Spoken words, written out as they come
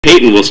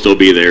Peyton will still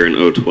be there in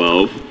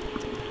 012.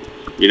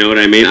 You know what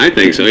I mean? I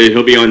think so.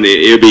 He'll be on the.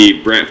 It'll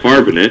be Brett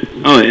Favre in it.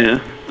 Oh yeah.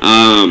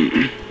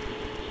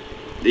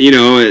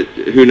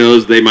 Who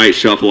knows? They might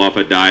shuffle off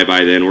a die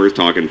by then. We're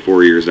talking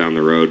 4 years down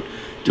the road.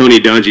 Tony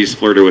Dungy's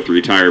flirted with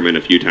retirement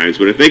a few times,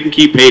 but if they can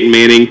keep Peyton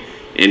Manning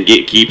and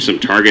keep some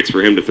targets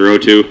for him to throw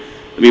to,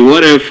 I mean,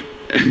 what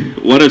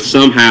if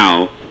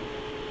somehow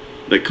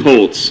the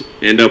Colts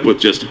end up with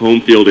just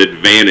home field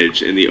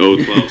advantage in the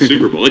 012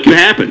 Super Bowl? It could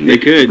happen. They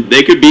could.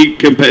 They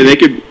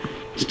could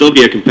still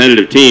be a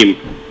competitive team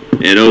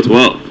in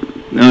 012.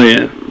 Oh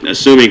yeah.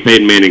 Assuming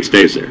Peyton Manning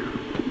stays there.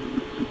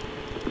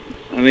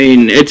 I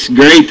mean, it's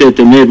great that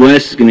the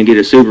Midwest is going to get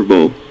a Super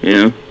Bowl, you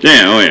know?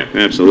 Yeah, oh yeah,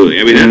 absolutely.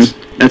 I mean,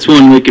 that's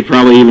one we could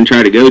probably even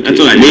try to go to. That's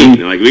what I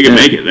mean. Like, we can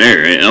make it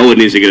there. Elwood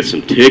needs to get us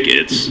some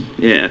tickets.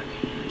 Yeah.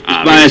 Just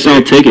buy us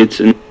all tickets,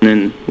 and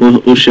then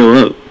we'll show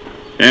up.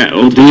 Yeah,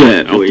 we'll do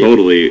that. I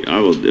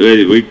will.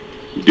 We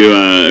do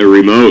a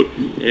remote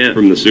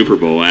from the Super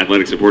Bowl,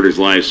 Athletic Supporters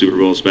Live Super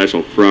Bowl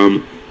special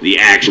from the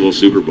actual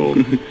Super Bowl.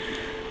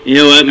 You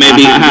know what?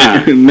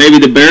 Maybe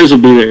the Bears will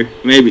be there.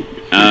 Maybe.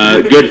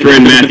 Good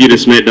friend Matthew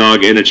DeSmit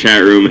Dog in the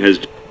chat room has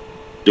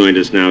joined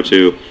us now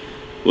too.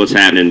 What's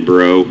happening,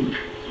 bro?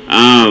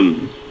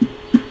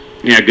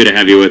 Yeah, good to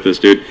have you with us,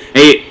 dude.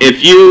 Hey,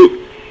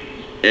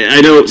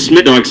 I know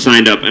Smith Dog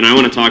signed up, and I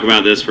want to talk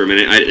about this for a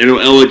minute. I know,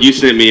 Elwood, you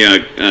sent me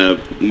a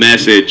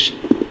message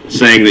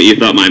saying that you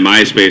thought my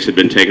MySpace had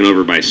been taken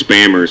over by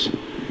spammers.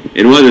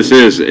 And what this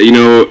is,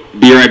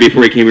 right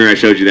before you came here, I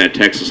showed you that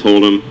Texas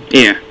Hold'em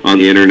on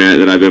the internet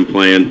that I've been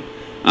playing.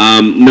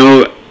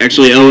 No,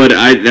 actually, Elwood,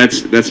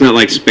 that's not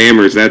like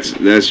spammers.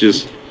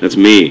 That's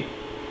me.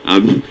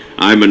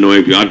 I'm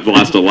annoying people. I've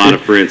lost a lot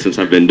of friends since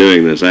I've been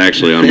doing this.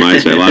 Actually, on my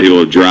side, a lot of people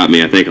have dropped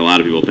me. I think a lot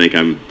of people think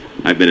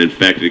I've been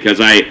infected because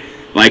I've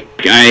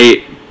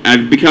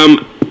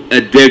become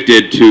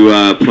addicted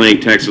to playing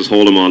Texas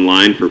Hold'em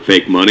online for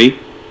fake money.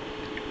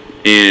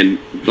 And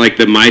like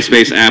the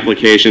MySpace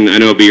application, I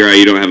know BRI,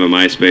 you don't have a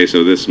MySpace,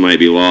 so this might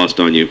be lost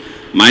on you.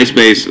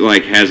 MySpace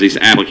has these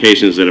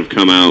applications that have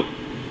come out,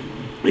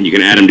 and you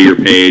can add them to your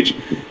page,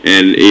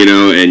 and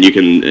you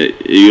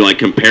can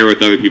compare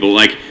with other people.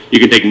 Like, you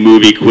can take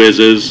movie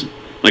quizzes.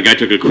 Like, I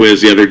took a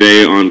quiz the other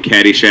day on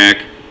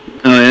Caddyshack.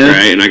 Oh yeah.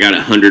 Right, and I got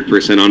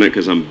 100% on it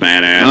because I'm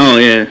badass. Oh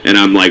yeah. And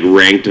I'm like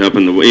ranked up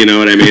in the, you know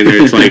what I mean?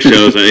 It's like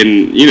shows,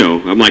 and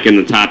I'm like in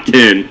the top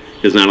 10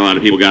 because not a lot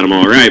of people got them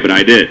all right, but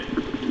I did.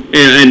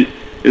 And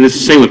it's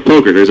the same with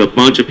poker. There's a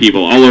bunch of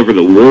people all over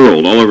the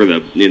world, all over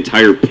the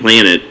entire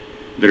planet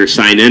that are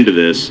signed into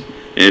this.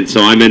 And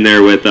so I'm in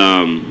there with,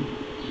 a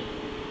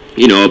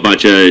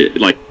bunch of,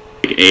 like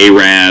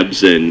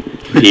Arabs and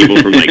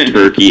people from, like,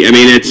 Turkey. I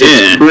mean, it's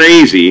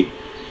crazy.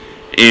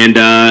 And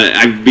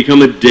I've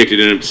become addicted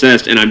and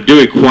obsessed, and I'm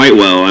doing quite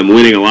well. I'm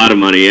winning a lot of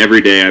money.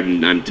 Every day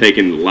I'm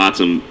taking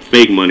lots of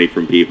fake money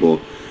from people,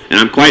 and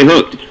I'm quite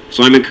hooked.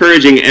 So I'm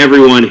encouraging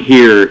everyone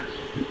here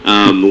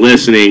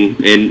listening,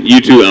 and you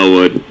too,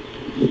 Elwood,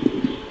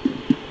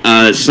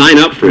 sign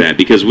up for that,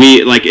 because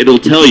it'll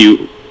tell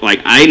you,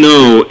 I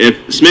know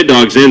if Smith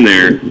Dog's in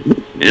there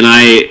and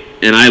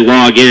I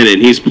log in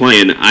and he's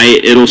playing,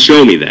 it'll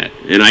show me that,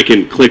 and I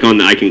can click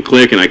and I can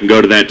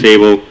go to that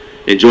table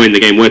and join the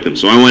game with him.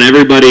 So I want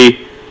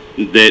everybody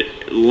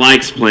that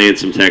likes playing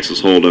some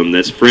Texas Hold'em,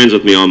 that's friends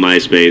with me on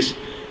MySpace,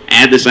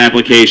 add this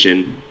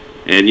application,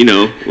 and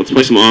let's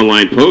play some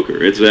online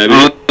poker. It's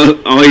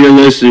all your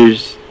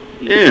listeners.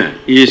 Yeah,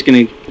 you're just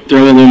gonna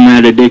throw them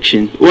that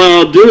addiction.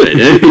 Well, do it.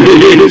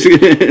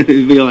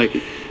 It'd be like,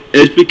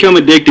 it's become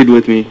addicted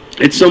with me.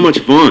 It's so much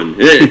fun.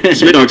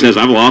 Smith Dog says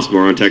I've lost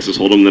more on Texas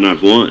Hold'em than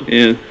I've won.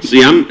 Yeah.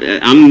 See,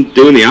 I'm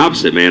doing the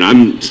opposite, man.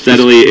 I'm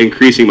steadily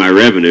increasing my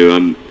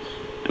revenue.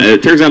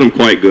 It turns out I'm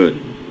quite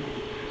good.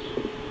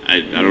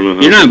 I don't know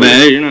how. You're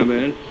not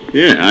bad.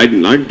 Yeah, I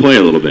can play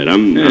a little bit.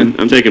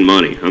 I'm taking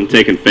money. I'm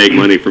taking fake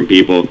money from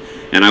people,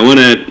 and I want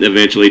to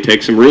eventually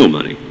take some real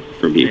money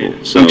from people.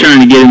 Yeah. So I'm trying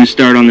to get him to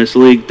start on this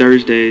league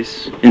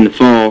Thursdays in the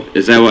fall.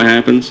 Is that what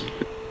happens?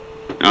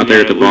 Out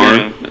there at the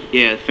bar?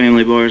 The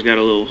family bar's got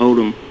a little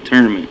Hold'em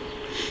tournament.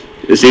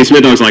 See,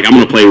 Smith Dog's like, I'm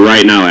going to play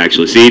right now,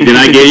 actually. See, did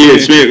I get you?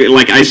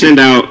 Smith, I send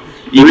out...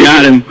 You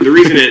got him. The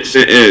reason it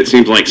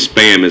seems like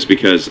spam is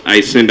because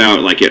I send out,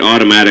 it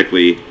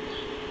automatically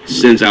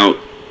sends out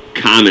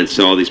comments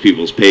to all these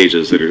people's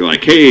pages that are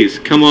like, hey,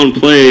 come on,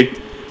 play,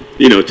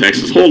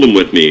 Texas Hold'em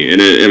with me.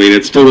 And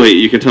it's totally,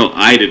 you can tell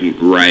I didn't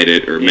write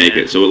it or make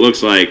it. So it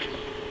looks like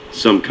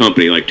some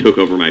company, took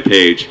over my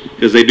page.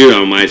 Because they do it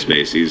on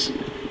MySpace. These,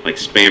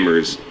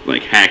 spammers,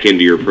 hack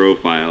into your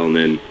profile and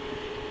then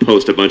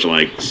post a bunch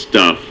of,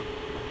 stuff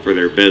for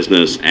their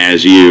business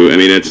as you. I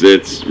mean, it's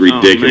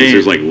ridiculous.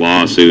 There's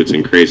lawsuits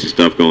and crazy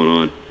stuff going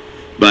on.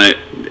 But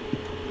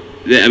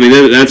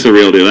that's the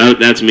real deal.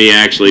 That's me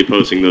actually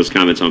posting those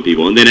comments on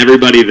people. And then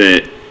everybody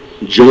that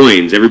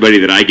joins, everybody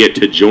that I get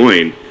to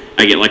join,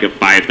 I get a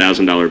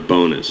 $5,000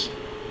 bonus.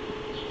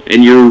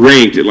 And you're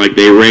ranked,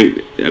 they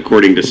rank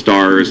according to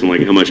stars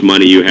and how much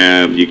money you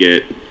have. You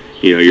get,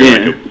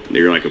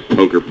 you're like a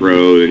poker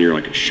pro, then you're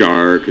a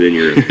shark, then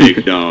you're a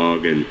big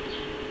dog, and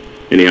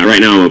Anyhow,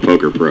 right now I'm a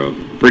poker pro.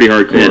 Pretty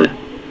hardcore. Yeah.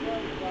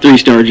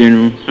 3-star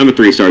general. I'm a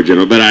 3-star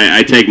general, but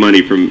I take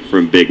money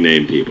from big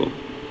name people.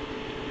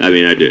 I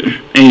mean, I do.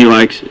 And he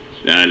likes it.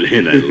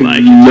 And I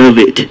like You it. love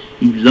it.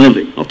 You love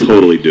it. I'll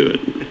totally do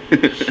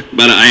it.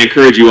 But I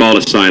encourage you all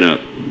to sign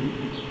up.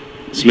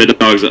 Smith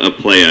Dog's a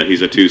playa.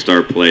 He's a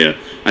 2-star playa.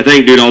 I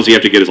think, dude, all you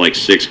have to get is like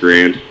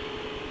 $6,000,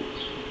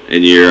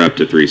 and you're up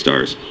to 3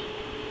 stars.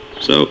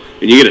 So,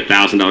 and you get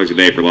 $1,000 a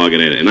day for logging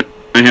in. And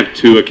I have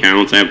 2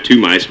 accounts. I have 2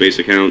 MySpace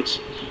accounts.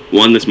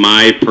 One that's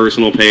my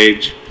personal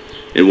page,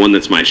 and one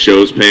that's my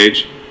show's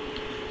page.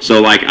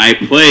 So, like, I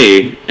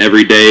play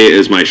every day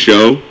as my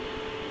show,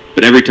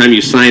 but every time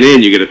you sign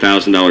in, you get a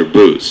 $1,000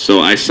 boost. So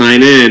I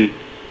sign in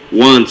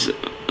once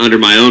under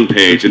my own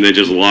page, and then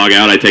just log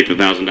out. I take the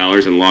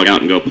 $1,000 and log out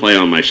and go play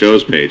on my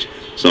show's page.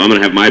 So I'm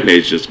going to have my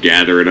page just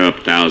gathering up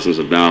thousands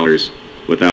of dollars